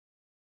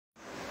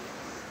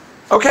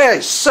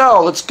Okay,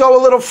 so let's go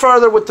a little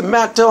further with the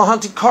Matt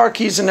Dillahunty car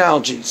keys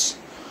analogies.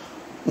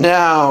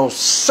 Now,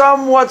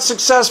 somewhat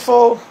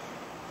successful,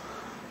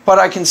 but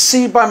I can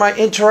see by my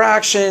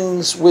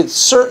interactions with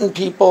certain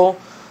people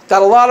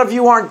that a lot of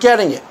you aren't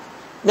getting it.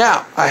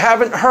 Now, I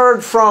haven't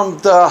heard from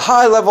the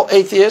high-level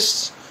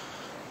atheists,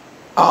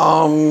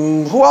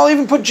 who I'll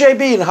even put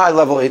JB in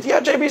high-level atheist.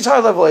 Yeah, JB's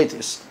high-level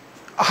atheist.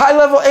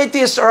 High-level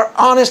atheists are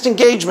honest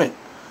engagement.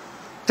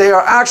 They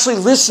are actually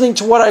listening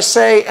to what I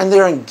say, and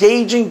they're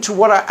engaging to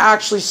what I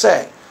actually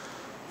say.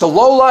 The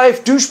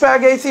low-life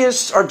douchebag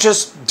atheists are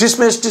just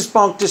dismiss,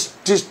 debunk,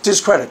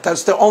 discredit.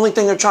 That's the only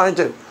thing they're trying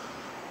to do.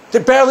 They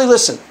barely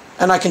listen.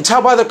 And I can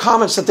tell by their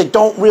comments that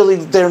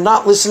they're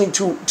not listening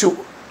to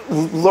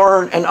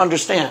learn and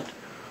understand.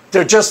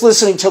 They're just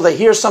listening till they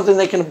hear something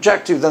they can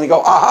object to. Then they go,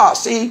 aha,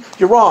 see,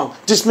 you're wrong.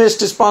 Dismiss,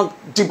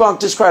 debunk,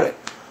 discredit.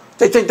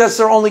 They think that's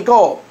their only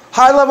goal.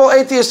 High-level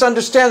atheists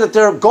understand that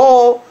their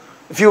goal,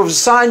 if you have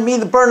assigned me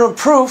the burden of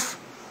proof,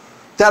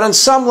 that on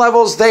some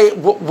levels they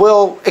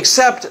will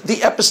accept the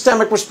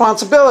epistemic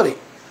responsibility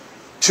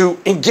to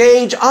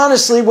engage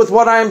honestly with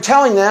what I am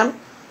telling them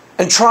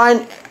and try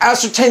and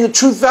ascertain the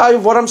truth value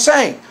of what I'm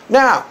saying.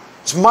 Now,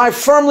 it's my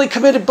firmly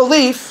committed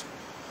belief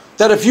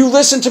that if you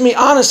listen to me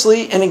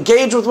honestly and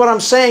engage with what I'm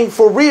saying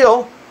for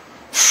real,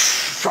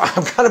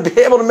 I'm going to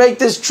be able to make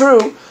this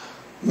true,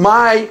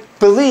 my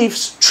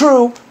beliefs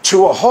true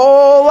to a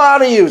whole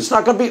lot of you. It's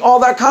not going to be all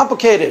that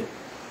complicated.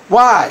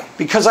 Why?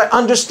 Because I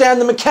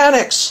understand the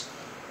mechanics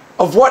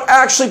of what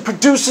actually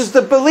produces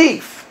the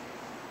belief.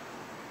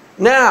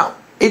 Now,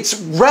 it's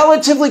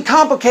relatively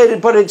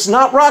complicated, but it's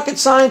not rocket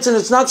science, and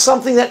it's not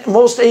something that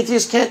most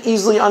atheists can't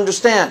easily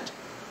understand.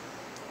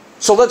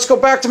 So let's go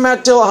back to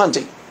Matt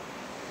Dillahunty.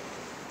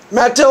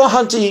 Matt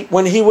Dillahunty,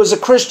 when he was a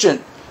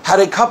Christian, had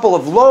a couple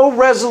of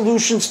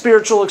low-resolution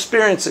spiritual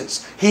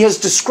experiences. He has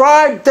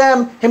described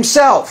them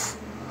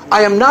himself.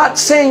 I am not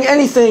saying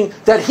anything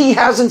that he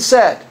hasn't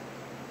said.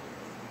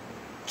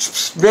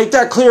 Make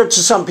that clear to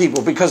some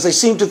people, because they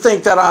seem to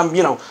think that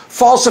I'm,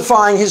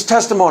 falsifying his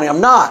testimony.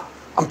 I'm not.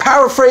 I'm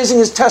paraphrasing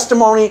his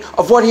testimony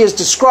of what he has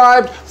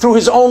described through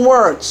his own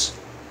words.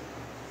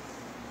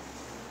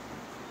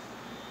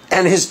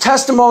 And his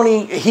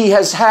testimony, he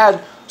has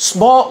had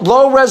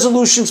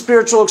low-resolution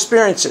spiritual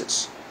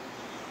experiences.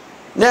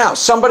 Now,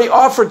 somebody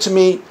offered to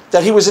me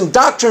that he was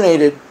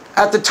indoctrinated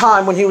at the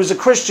time when he was a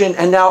Christian,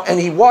 and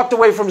he walked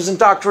away from his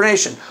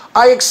indoctrination.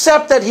 I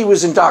accept that he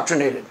was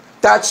indoctrinated.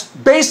 That's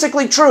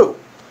basically true.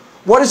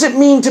 What does it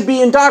mean to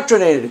be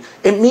indoctrinated?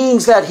 It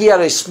means that he had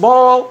a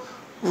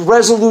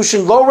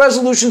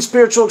low-resolution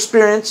spiritual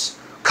experience.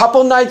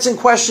 Couple nights in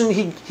question,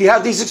 he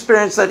had these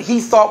experiences that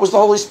he thought was the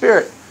Holy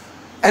Spirit.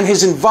 And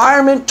his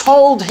environment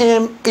told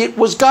him it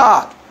was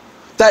God.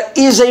 That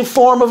is a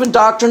form of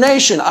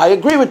indoctrination. I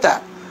agree with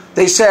that.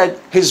 They said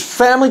his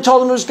family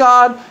told him it was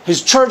God,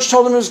 his church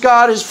told him it was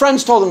God, his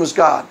friends told him it was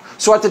God.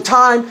 So at the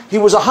time, he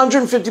was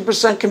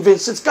 150%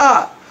 convinced it's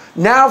God.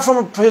 Now,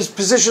 from his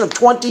position of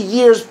 20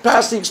 years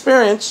past the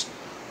experience,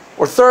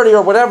 or 30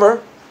 or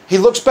whatever, he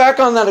looks back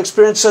on that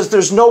experience and says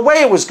there's no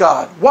way it was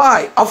God.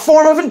 Why? A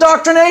form of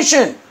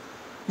indoctrination.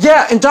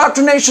 Yeah,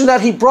 indoctrination that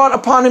he brought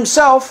upon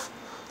himself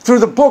through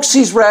the books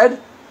he's read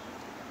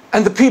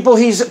and the people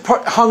he's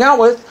hung out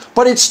with,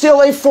 but it's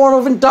still a form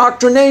of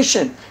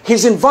indoctrination.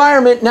 His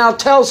environment now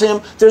tells him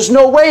there's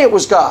no way it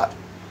was God.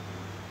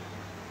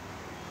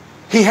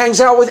 He hangs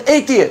out with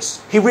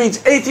atheists. He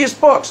reads atheist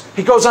books.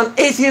 He goes on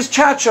atheist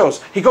chat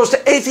shows. He goes to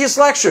atheist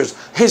lectures.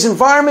 His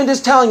environment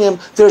is telling him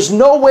there's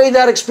no way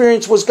that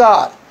experience was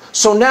God.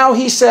 So now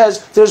he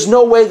says there's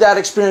no way that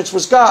experience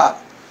was God.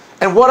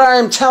 And what I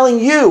am telling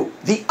you,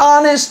 the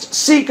honest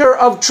seeker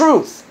of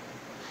truth,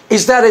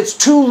 is that it's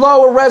too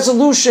low a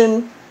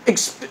resolution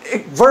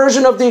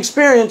version of the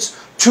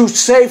experience to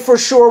say for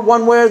sure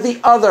one way or the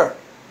other.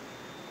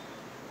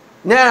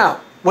 Now,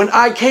 when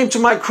I came to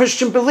my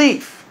Christian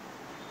belief,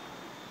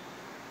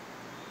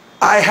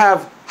 I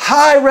have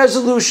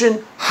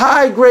high-resolution,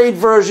 high-grade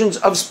versions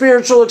of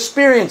spiritual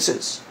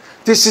experiences.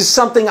 This is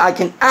something I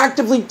can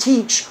actively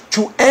teach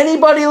to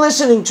anybody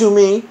listening to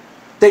me.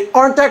 They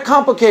aren't that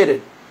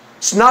complicated.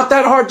 It's not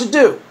that hard to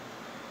do.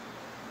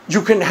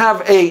 You can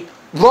have a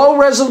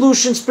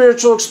low-resolution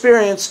spiritual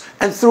experience,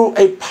 and through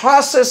a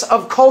process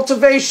of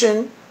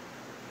cultivation,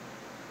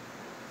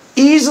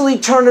 easily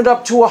turn it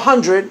up to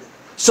 100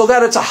 so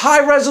that it's a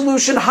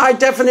high-resolution,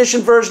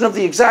 high-definition version of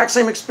the exact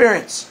same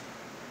experience.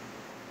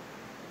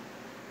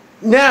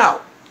 Now,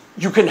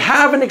 you can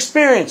have an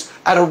experience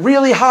at a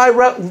really high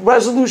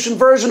resolution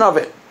version of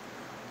it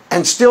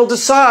and still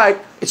decide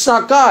it's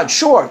not God.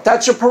 Sure,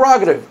 that's your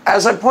prerogative.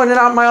 As I pointed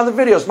out in my other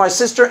videos, my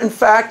sister, in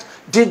fact,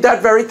 did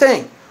that very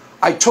thing.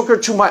 I took her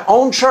to my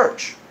own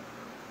church,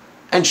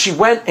 and she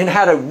went and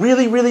had a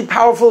really, really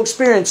powerful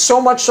experience, so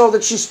much so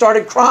that she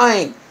started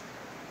crying.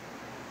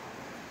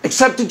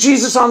 Accepted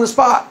Jesus on the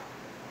spot.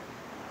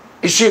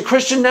 Is she a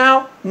Christian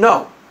now?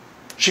 No.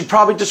 She'd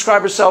probably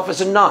describe herself as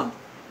a nun.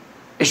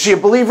 Is she a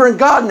believer in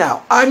God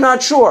now? I'm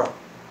not sure.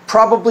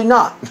 Probably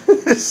not.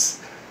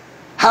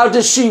 How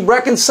does she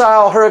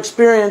reconcile her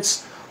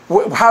experience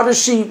How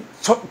does she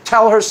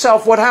tell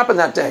herself what happened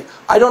that day?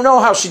 I don't know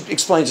how she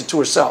explains it to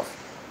herself.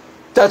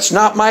 That's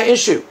not my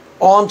issue.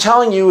 All I'm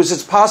telling you is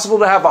it's possible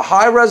to have a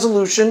high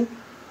resolution,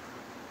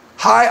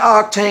 high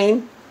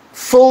octane,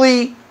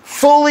 fully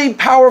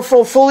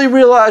powerful, fully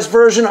realized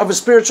version of a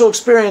spiritual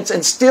experience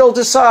and still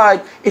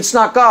decide it's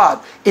not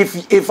God.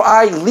 If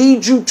I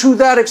lead you to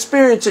that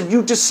experience and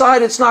you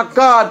decide it's not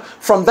God,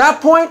 from that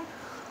point,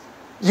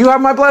 you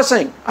have my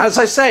blessing. As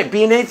I say,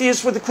 be an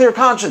atheist with a clear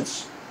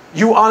conscience.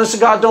 You, honest to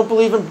God, don't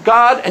believe in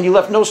God and you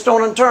left no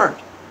stone unturned.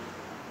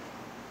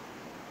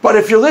 But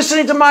if you're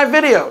listening to my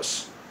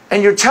videos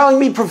and you're telling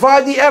me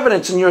provide the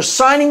evidence and you're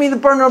assigning me the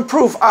burden of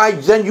proof,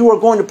 then you are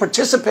going to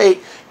participate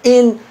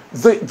in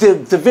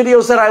the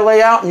videos that I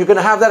lay out, and you're going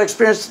to have that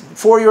experience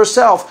for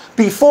yourself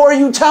before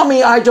you tell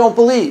me I don't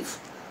believe.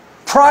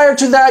 Prior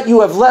to that,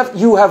 you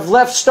have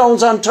left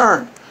stones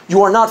unturned.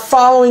 You are not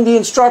following the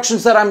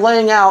instructions that I'm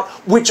laying out,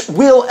 which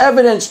will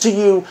evidence to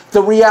you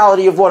the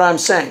reality of what I'm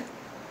saying.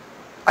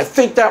 I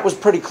think that was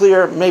pretty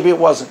clear. Maybe it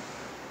wasn't.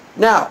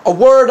 Now, a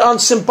word on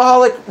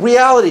symbolic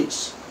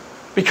realities,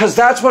 because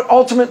that's what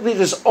ultimately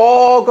this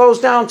all goes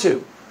down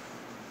to.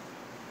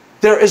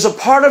 There is a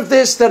part of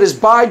this that is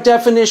by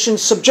definition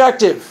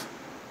subjective,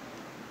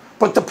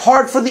 but the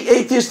part for the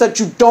atheist that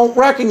you don't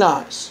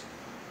recognize,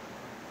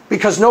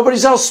 because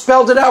nobody's else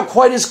spelled it out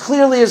quite as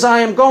clearly as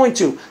I am going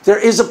to. There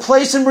is a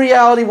place in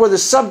reality where the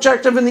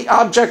subjective and the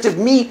objective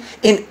meet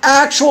in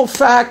actual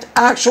fact,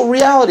 actual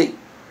reality.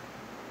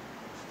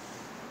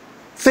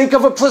 Think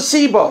of a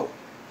placebo.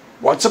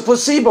 What's a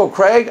placebo,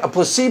 Craig? A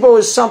placebo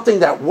is something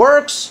that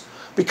works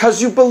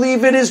because you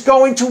believe it is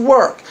going to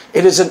work.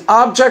 It is an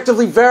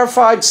objectively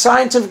verified,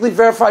 scientifically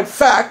verified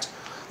fact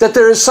that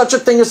there is such a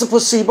thing as a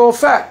placebo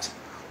effect.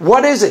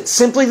 What is it?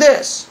 Simply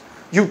this.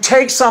 You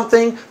take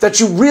something that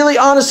you really,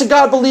 honest to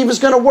God, believe is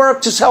going to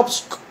work to help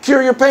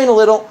cure your pain a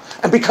little,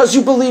 and because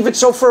you believe it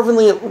so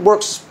fervently, it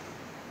works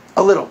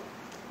a little.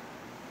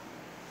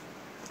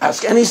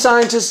 Ask any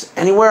scientist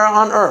anywhere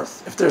on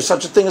earth if there's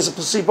such a thing as a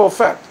placebo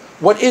effect.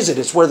 What is it?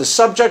 It's where the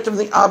subjective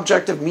and the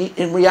objective meet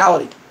in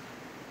reality.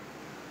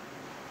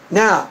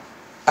 Now,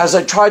 as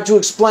I tried to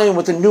explain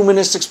with the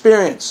numinous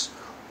experience,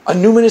 a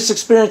numinous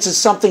experience is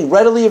something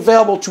readily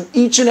available to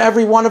each and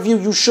every one of you.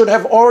 You should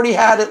have already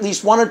had at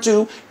least one or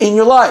two in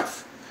your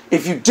life.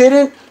 If you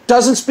didn't,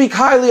 doesn't speak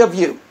highly of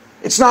you.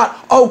 It's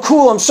not, oh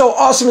cool, I'm so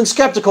awesome and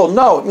skeptical.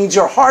 No, it means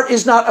your heart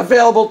is not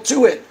available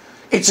to it.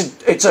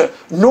 It's a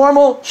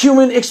normal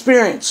human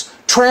experience.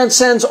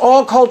 Transcends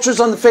all cultures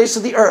on the face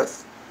of the earth.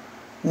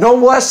 No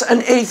less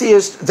an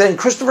atheist than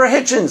Christopher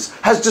Hitchens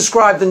has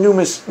described the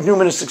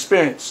numinous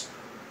experience.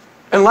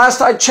 And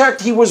last I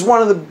checked, he was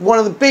one of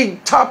the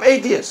big top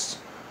atheists.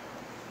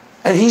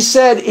 And he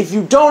said, if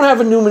you don't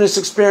have a numinous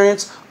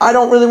experience, I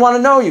don't really want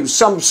to know you.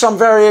 Some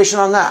variation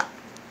on that.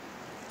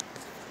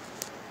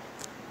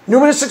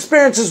 Numinous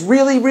experience is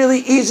really, really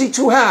easy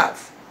to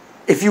have.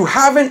 If you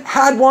haven't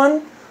had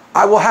one,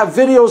 I will have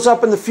videos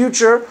up in the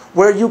future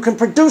where you can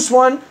produce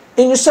one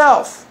in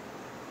yourself.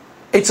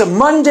 It's a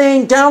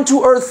mundane,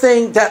 down-to-earth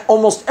thing that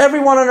almost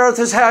everyone on earth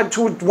has had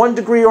to one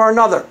degree or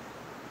another.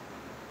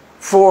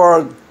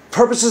 For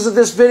purposes of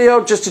this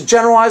video, just to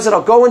generalize it,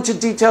 I'll go into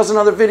details in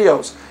other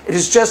videos. It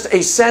is just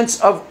a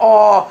sense of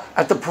awe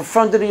at the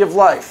profundity of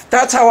life.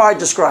 That's how I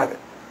describe it.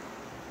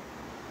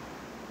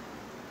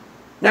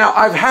 Now,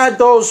 I've had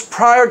those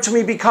prior to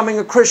me becoming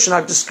a Christian.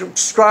 I've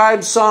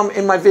described some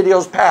in my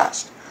videos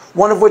past.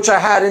 One of which I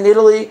had in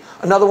Italy,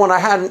 another one I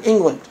had in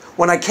England.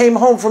 When I came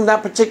home from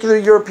that particular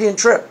European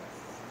trip,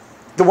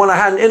 the one I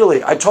had in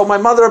Italy, I told my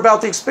mother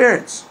about the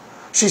experience.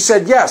 She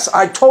said, yes,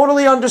 I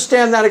totally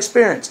understand that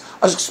experience.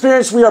 An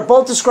experience we are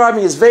both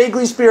describing as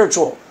vaguely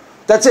spiritual.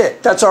 That's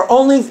it. That's our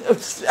only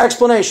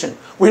explanation.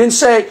 We didn't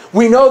say,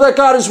 we know that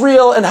God is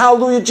real and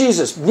hallelujah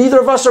Jesus.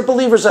 Neither of us are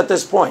believers at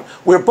this point.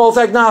 We're both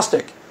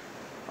agnostic.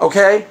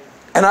 Okay?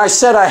 And I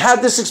said I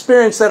had this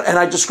experience, and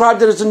I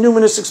described it as a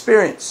numinous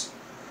experience.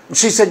 And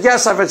she said,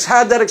 yes, I've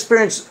had that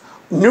experience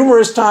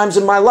numerous times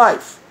in my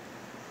life.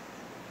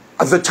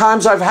 The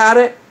times I've had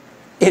it,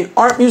 in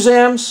art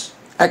museums,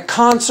 at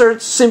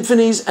concerts,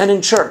 symphonies, and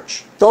in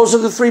church. Those are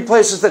the three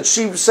places that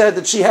she said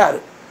that she had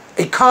it.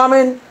 A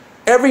common,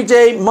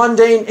 everyday,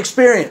 mundane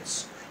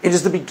experience. It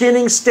is the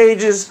beginning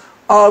stages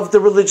of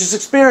the religious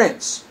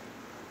experience.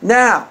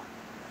 Now,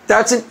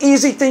 that's an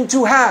easy thing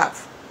to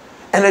have.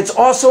 And it's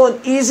also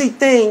an easy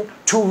thing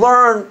to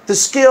learn the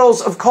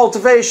skills of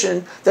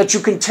cultivation that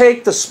you can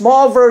take the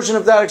small version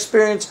of that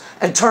experience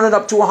and turn it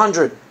up to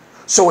 100.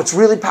 So it's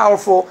really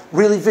powerful,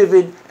 really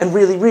vivid, and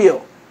really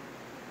real.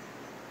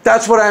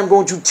 That's what I'm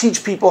going to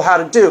teach people how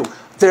to do.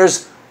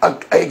 There's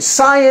a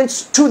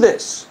science to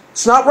this.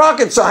 It's not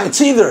rocket science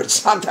either.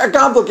 It's not that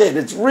complicated.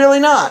 It's really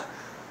not.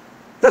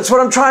 That's what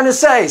I'm trying to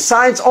say.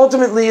 Science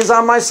ultimately is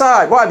on my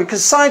side. Why?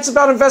 Because science is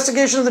about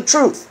investigation of the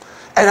truth.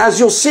 And as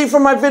you'll see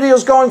from my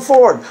videos going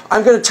forward,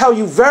 I'm going to tell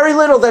you very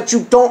little that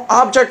you don't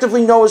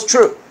objectively know is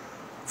true.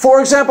 For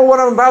example, what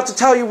I'm about to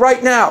tell you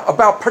right now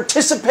about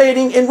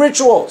participating in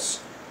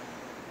rituals.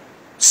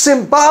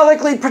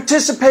 symbolically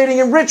participating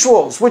in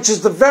rituals, which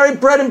is the very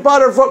bread and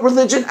butter of what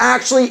religion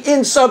actually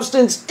in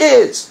substance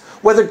is,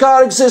 whether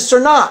God exists or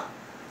not.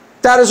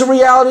 That is a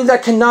reality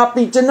that cannot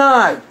be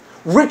denied.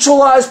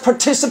 Ritualized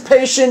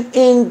participation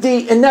in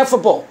the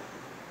ineffable.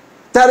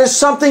 That is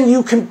something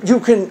you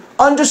can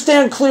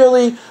understand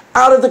clearly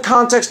out of the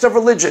context of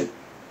religion,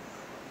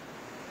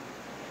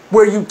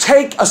 where you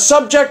take a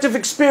subjective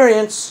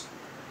experience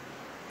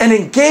and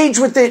engage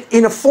with it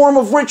in a form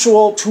of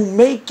ritual to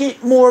make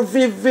it more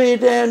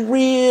vivid and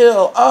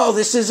real. Oh,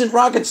 this isn't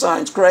rocket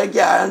science, Craig.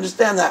 Yeah, I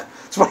understand that.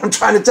 That's what I'm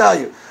trying to tell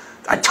you.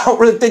 I don't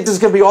really think this is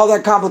going to be all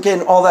that complicated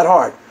and all that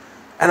hard.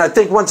 And I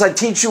think once I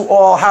teach you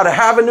all how to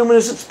have a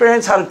numinous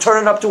experience, how to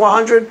turn it up to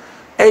 100,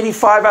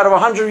 85 out of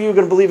 100 of you are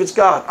going to believe it's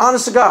God.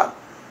 Honest to God.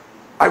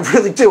 I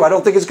really do. I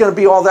don't think it's going to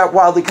be all that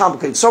wildly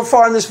complicated. So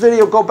far in this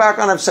video, go back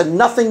on, I've said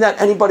nothing that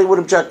anybody would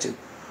object to.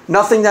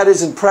 Nothing that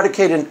isn't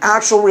predicated in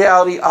actual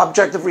reality,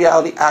 objective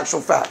reality, actual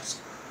facts.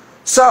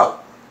 So,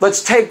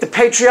 let's take the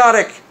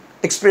patriotic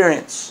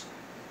experience.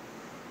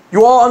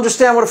 You all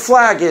understand what a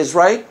flag is,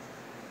 right?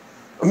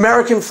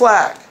 American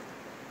flag.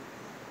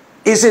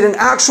 Is it an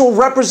actual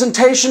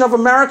representation of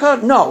America?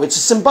 No, it's a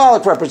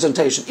symbolic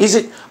representation. Is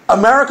it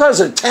America? Is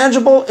it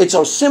tangible? It's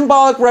a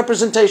symbolic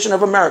representation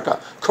of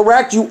America.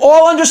 Correct? You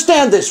all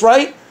understand this,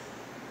 right?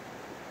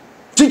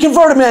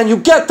 Deconverted man, you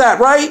get that,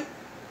 right?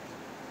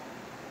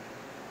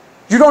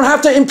 You don't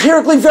have to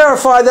empirically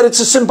verify that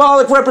it's a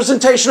symbolic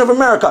representation of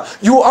America.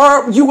 You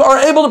are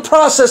able to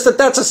process that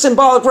that's a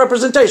symbolic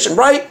representation,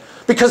 right?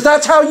 Because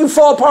that's how you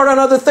fall apart on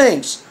other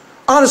things.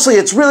 Honestly,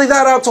 it's really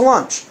that out to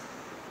lunch.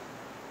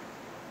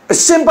 A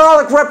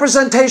symbolic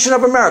representation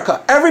of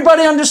America.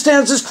 Everybody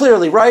understands this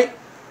clearly, right?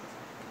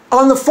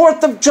 On the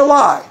 4th of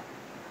July,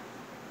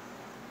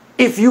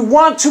 if you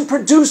want to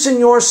produce in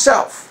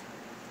yourself,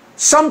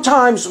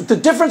 sometimes the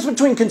difference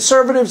between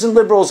conservatives and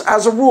liberals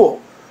as a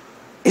rule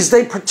is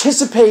they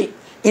participate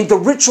in the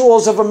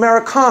rituals of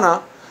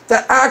Americana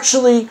that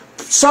actually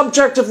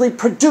subjectively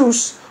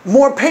produce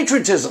more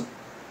patriotism.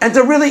 And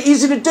they're really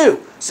easy to do.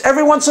 So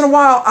every once in a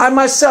while, I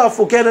myself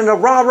will get in a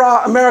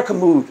rah-rah America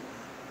mood.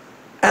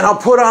 And I'll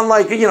put on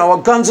like, you know,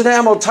 a guns and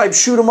ammo type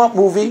shoot 'em up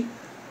movie.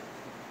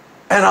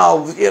 And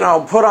I'll, you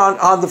know, put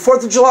on the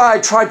 4th of July, I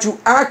try to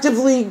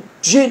actively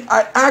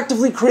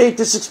create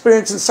this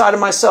experience inside of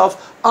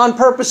myself on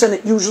purpose, and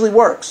it usually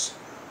works.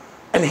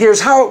 And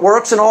here's how it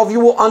works, and all of you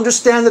will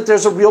understand that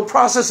there's a real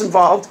process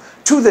involved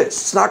to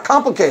this. It's not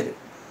complicated.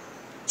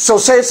 So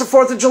say it's the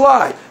 4th of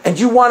July, and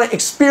you want to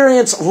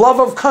experience love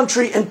of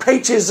country and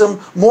patriotism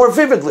more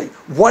vividly.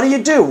 What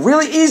do?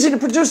 Really easy to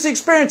produce the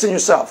experience in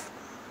yourself.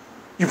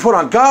 You put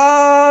on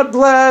God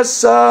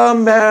Bless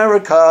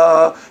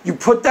America. You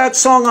put that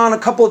song on a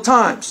couple of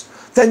times.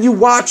 Then you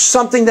watch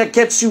something that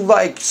gets you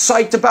like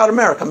psyched about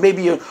America.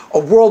 Maybe a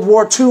World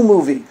War II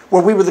movie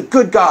where we were the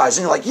good guys.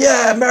 And you're like,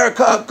 yeah,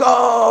 America,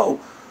 go.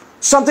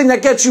 Something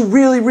that gets you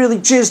really, really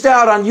jizzed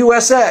out on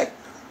USA.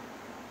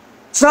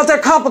 It's not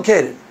that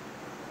complicated.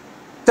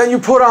 Then you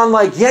put on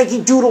like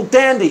Yankee Doodle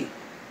Dandy.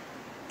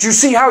 Do you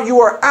see how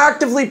you are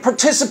actively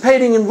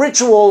participating in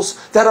rituals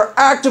that are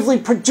actively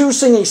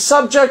producing a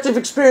subjective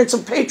experience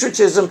of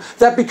patriotism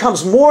that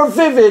becomes more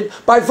vivid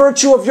by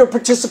virtue of your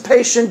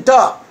participation?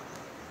 Duh.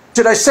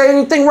 Did I say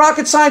anything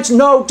rocket science?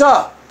 No,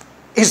 duh.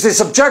 Is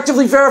this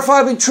objectively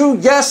verifiably true?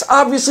 Yes,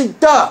 obviously,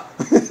 duh.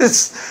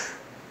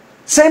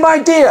 Same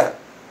idea.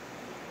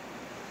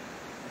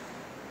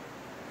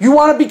 You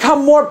want to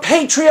become more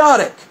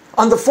patriotic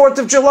on the 4th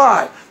of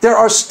July. There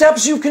are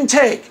steps you can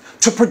take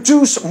to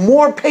produce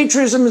more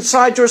patriotism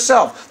inside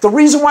yourself. The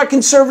reason why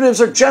conservatives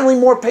are generally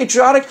more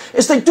patriotic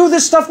is they do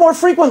this stuff more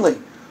frequently.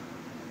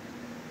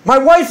 My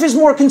wife is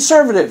more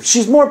conservative.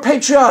 She's more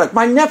patriotic.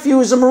 My nephew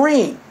is a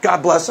Marine.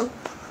 God bless him.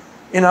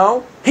 You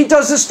know, he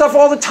does this stuff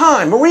all the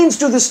time. Marines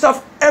do this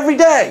stuff every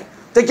day.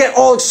 They get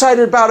all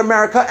excited about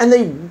America and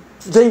they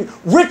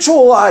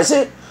ritualize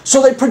it,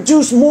 so they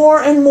produce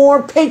more and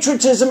more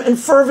patriotism and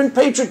fervent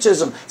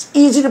patriotism. It's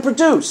easy to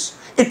produce.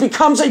 It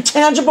becomes a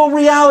tangible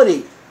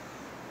reality.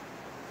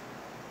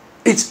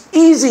 It's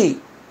easy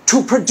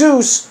to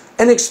produce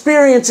an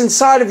experience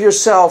inside of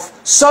yourself,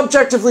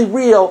 subjectively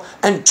real,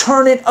 and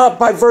turn it up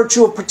by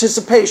virtue of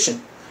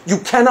participation. You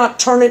cannot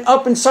turn it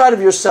up inside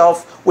of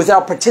yourself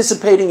without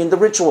participating in the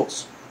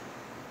rituals.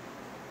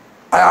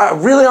 I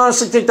really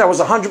honestly think that was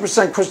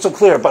 100% crystal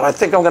clear, but I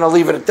think I'm going to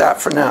leave it at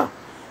that for now.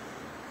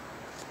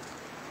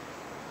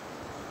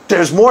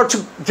 There's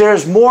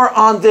more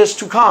on this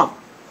to come.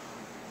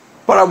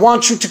 But I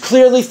want you to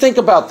clearly think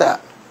about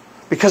that,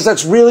 because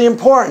that's really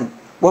important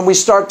when we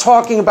start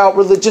talking about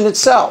religion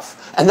itself.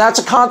 And that's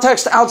a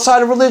context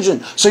outside of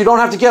religion. So you don't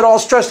have to get all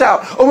stressed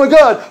out. Oh my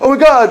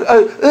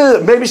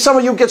God. Maybe some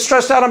of you get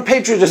stressed out on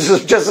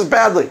patriotism just as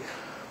badly.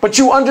 But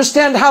you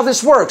understand how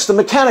this works, the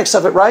mechanics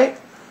of it, right?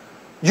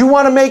 You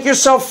want to make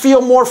yourself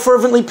feel more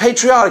fervently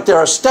patriotic. There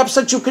are steps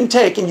that you can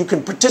take, and you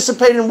can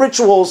participate in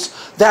rituals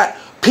that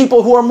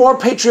people who are more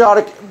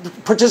patriotic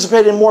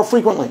participate in more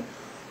frequently,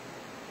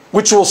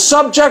 which will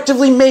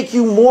subjectively make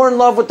you more in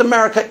love with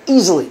America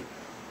easily.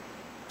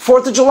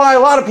 4th of July, a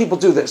lot of people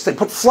do this. They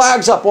put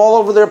flags up all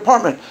over their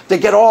apartment. They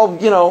get all,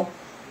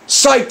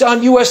 psyched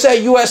on USA,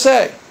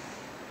 USA.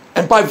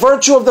 And by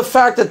virtue of the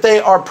fact that they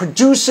are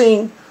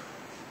producing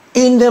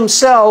in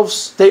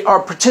themselves, they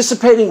are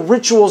participating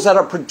rituals that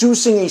are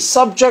producing a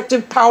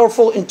subjective,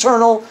 powerful,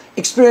 internal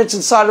experience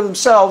inside of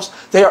themselves.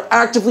 They are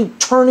actively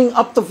turning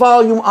up the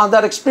volume on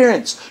that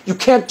experience. You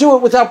can't do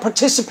it without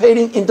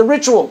participating in the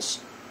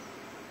rituals.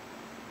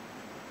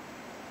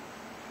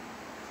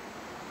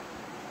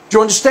 Do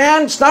you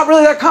understand? It's not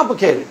really that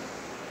complicated.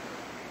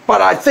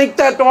 But I think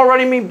that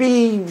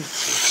already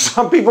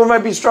some people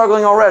might be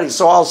struggling already,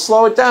 so I'll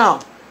slow it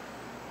down.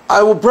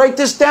 I will break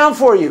this down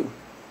for you.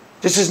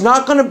 This is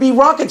not going to be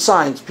rocket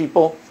science,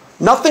 people.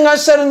 Nothing I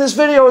said in this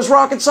video is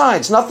rocket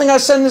science. Nothing I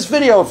said in this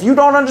video. If you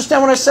don't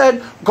understand what I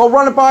said, go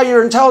run it by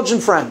your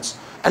intelligent friends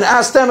and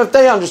ask them if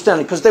they understand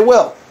it, because they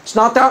will. It's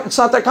not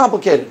that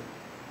complicated.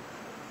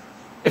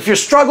 If you're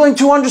struggling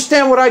to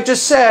understand what I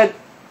just said,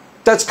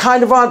 that's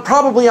kind of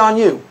probably on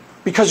you,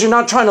 because you're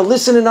not trying to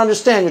listen and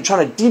understand. You're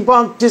trying to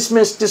debunk,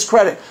 dismiss,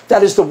 discredit.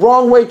 That is the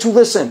wrong way to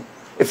listen.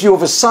 If you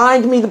have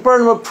assigned me the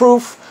burden of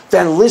proof,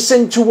 then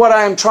listen to what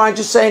I am trying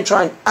to say and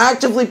try and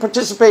actively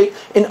participate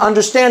in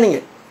understanding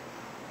it.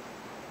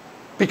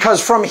 Because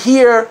from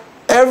here,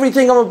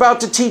 everything I'm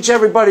about to teach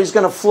everybody is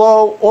going to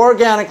flow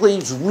organically.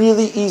 It's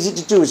really easy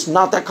to do. It's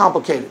not that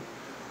complicated.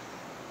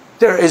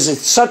 There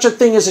is such a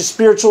thing as a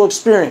spiritual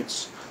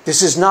experience.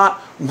 This is not,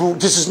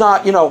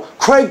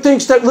 Craig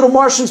thinks that little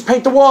Martians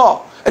paint the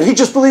wall, and he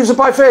just believes it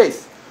by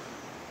faith.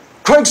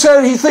 Craig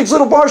said he thinks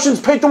little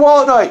Martians paint the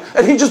wall at night,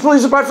 and he just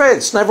believes it by faith.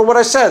 It's never what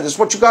I said. It's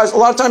what you guys, a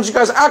lot of times you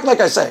guys act like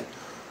I say.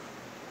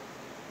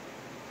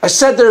 I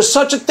said there's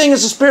such a thing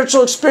as a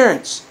spiritual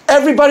experience.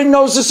 Everybody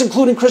knows this,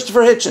 including Christopher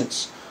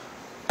Hitchens.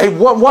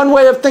 One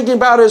way of thinking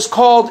about it is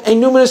called a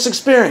numinous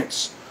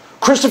experience.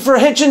 Christopher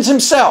Hitchens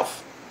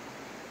himself,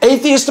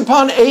 atheist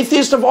upon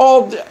atheist,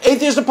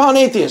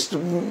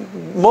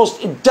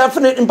 most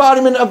definite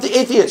embodiment of the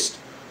atheist,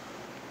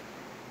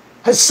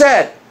 has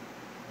said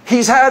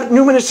he's had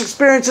numinous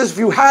experiences. If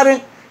you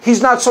hadn't,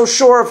 he's not so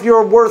sure if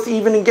you're worth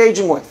even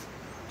engaging with.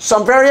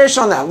 Some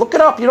variation on that. Look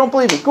it up. You don't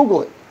believe it.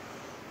 Google it.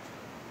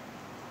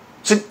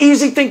 It's an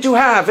easy thing to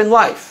have in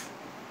life.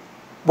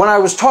 When I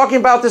was talking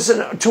about this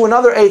to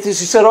another atheist,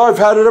 he said, I've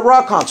had it at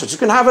rock concerts. You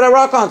can have it at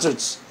rock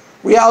concerts.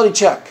 Reality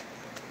check.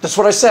 That's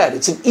what I said.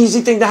 It's an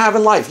easy thing to have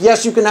in life.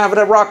 Yes, you can have it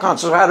at rock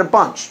concerts. I've had a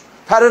bunch.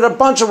 I've had it at a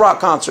bunch of rock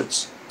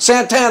concerts.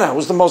 Santana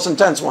was the most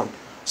intense one.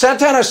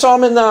 Santana, I saw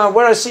him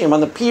where did I see him? On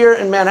the pier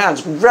in Manhattan.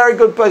 It's a very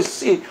good place to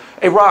see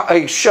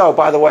a show,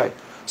 by the way.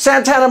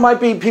 Santana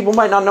people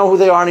might not know who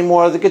they are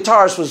anymore. The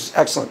guitarist was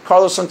excellent.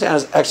 Carlos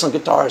Santana's an excellent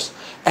guitarist.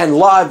 And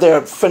live,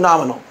 they're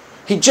phenomenal.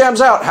 He jams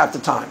out half the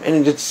time,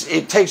 and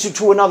it takes you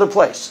to another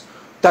place.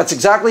 That's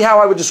exactly how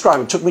I would describe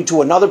it. It took me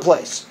to another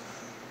place.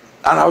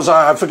 And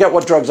I forget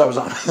what drugs I was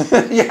on.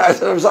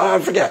 I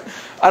forget.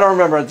 I don't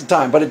remember at the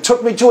time. But it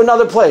took me to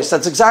another place.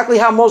 That's exactly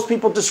how most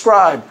people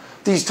describe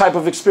these type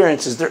of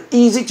experiences. They're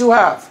easy to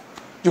have.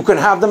 You can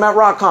have them at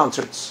rock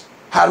concerts.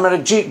 Had them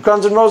at a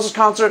Guns N' Roses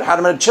concert. Had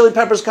them at a Chili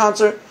Peppers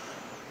concert.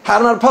 Had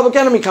them at a Public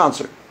Enemy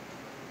concert.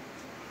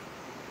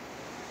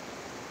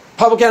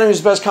 Public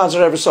Enemy's the best concert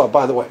I ever saw,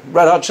 by the way.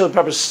 Red Hot Chili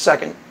Peppers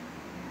second.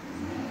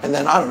 And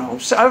then, I don't know.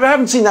 I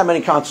haven't seen that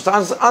many concerts.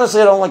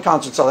 Honestly, I don't like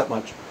concerts all that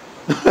much.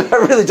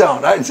 I really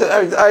don't.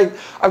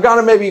 I've gone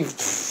to maybe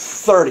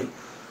 30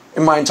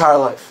 in my entire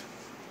life.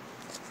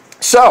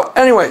 So,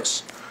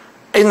 anyways,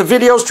 in the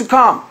videos to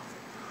come,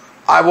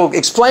 I will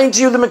explain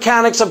to you the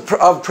mechanics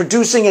of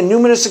producing a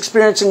numinous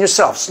experience in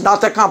yourself. It's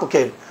not that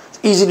complicated. It's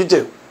easy to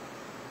do.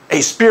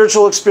 A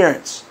spiritual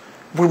experience.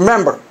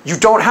 Remember, you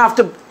don't have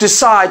to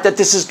decide that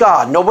this is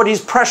God.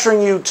 Nobody's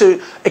pressuring you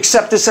to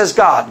accept this as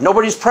God.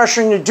 Nobody's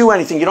pressuring you to do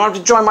anything. You don't have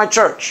to join my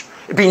church.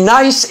 It'd be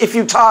nice if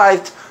you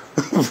tithed.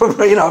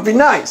 It'd be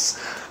nice.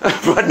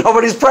 But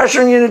nobody's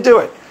pressuring you to do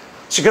it.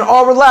 So you can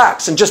all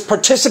relax and just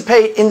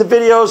participate in the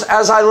videos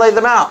as I lay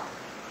them out,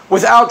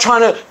 without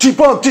trying to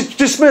debunk,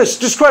 dismiss,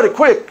 discredit,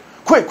 quick,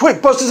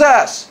 bust his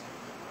ass.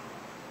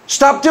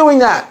 Stop doing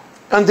that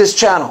on this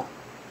channel.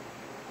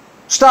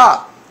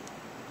 Stop.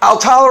 I'll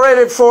tolerate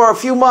it for a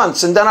few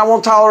months, and then I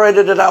won't tolerate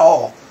it at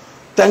all.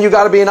 Then you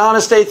got to be an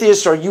honest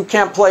atheist, or you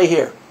can't play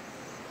here.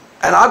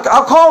 And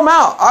I'll call them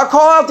out. I'll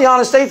call out the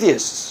honest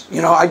atheists.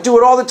 I do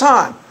it all the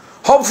time.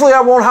 Hopefully,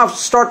 I won't have to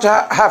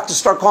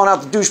start calling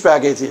out the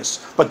douchebag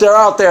atheists. But they're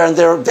out there, and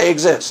they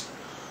exist.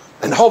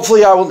 And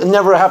hopefully, I will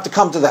never have to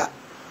come to that.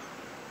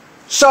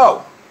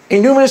 So,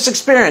 a numinous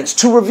experience,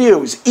 to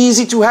review, is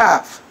easy to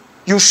have.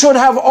 You should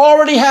have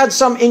already had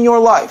some in your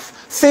life.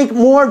 Think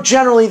more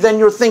generally than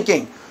you're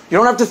thinking. You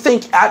don't have to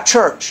think at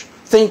church.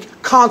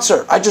 Think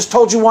concert. I just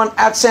told you one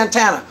at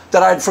Santana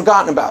that I had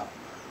forgotten about.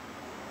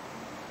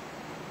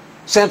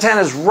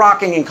 Santana's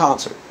rocking in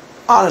concert.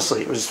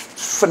 Honestly, it was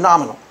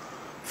phenomenal.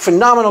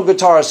 Phenomenal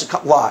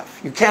guitarist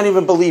live. You can't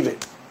even believe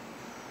it.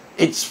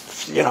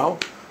 It's,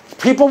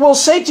 people will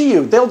say to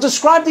you, they'll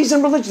describe these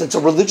in religion. It's a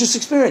religious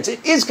experience.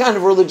 It is kind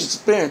of a religious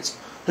experience.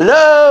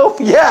 Hello?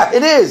 Yeah,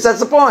 it is. That's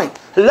the point.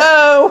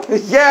 Hello?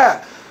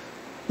 Yeah.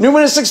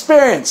 Numinous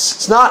experience.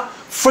 It's not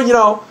for,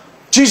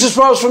 Jesus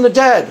rose from the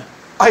dead.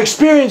 I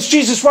experienced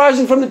Jesus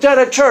rising from the dead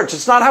at church.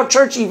 It's not how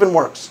church even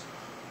works.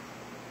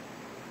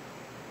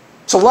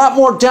 It's a lot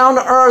more down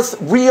to earth,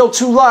 real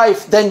to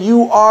life than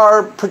you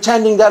are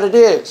pretending that it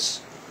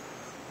is.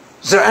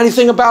 Is there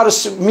anything about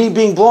me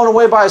being blown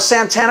away by a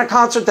Santana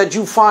concert that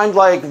you find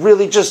like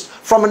really just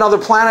from another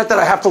planet that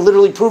I have to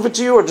literally prove it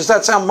to you? Or does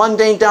that sound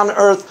mundane, down to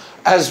earth,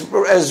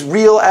 as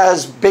real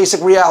as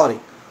basic reality?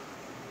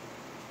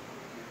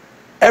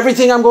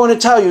 Everything I'm going to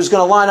tell you is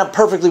going to line up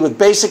perfectly with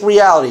basic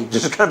reality.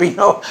 There's going to be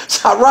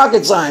it's not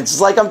rocket science. It's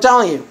like I'm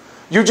telling you.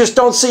 You just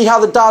don't see how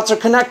the dots are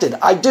connected.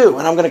 I do,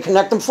 and I'm going to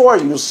connect them for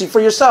you. You'll see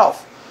for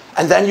yourself.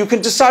 And then you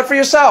can decide for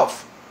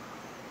yourself.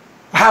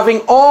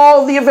 Having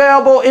all the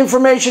available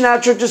information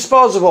at your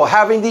disposal,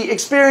 having the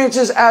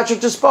experiences at your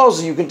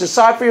disposal, you can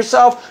decide for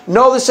yourself.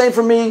 No, this ain't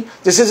for me.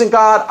 This isn't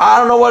God. I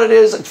don't know what it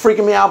is. It's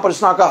freaking me out, but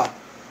it's not God.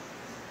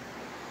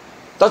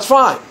 That's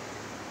fine.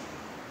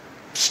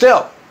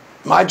 Still,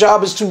 my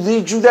job is to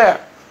lead you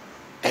there.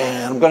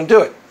 And I'm going to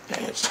do it.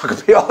 And it's not going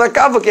to be all that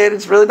complicated.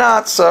 It's really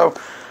not. So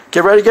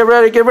get ready, get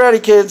ready, get ready,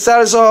 kids.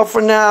 That is all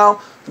for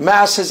now. The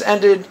Mass has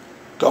ended.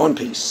 Go in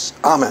peace.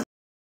 Amen.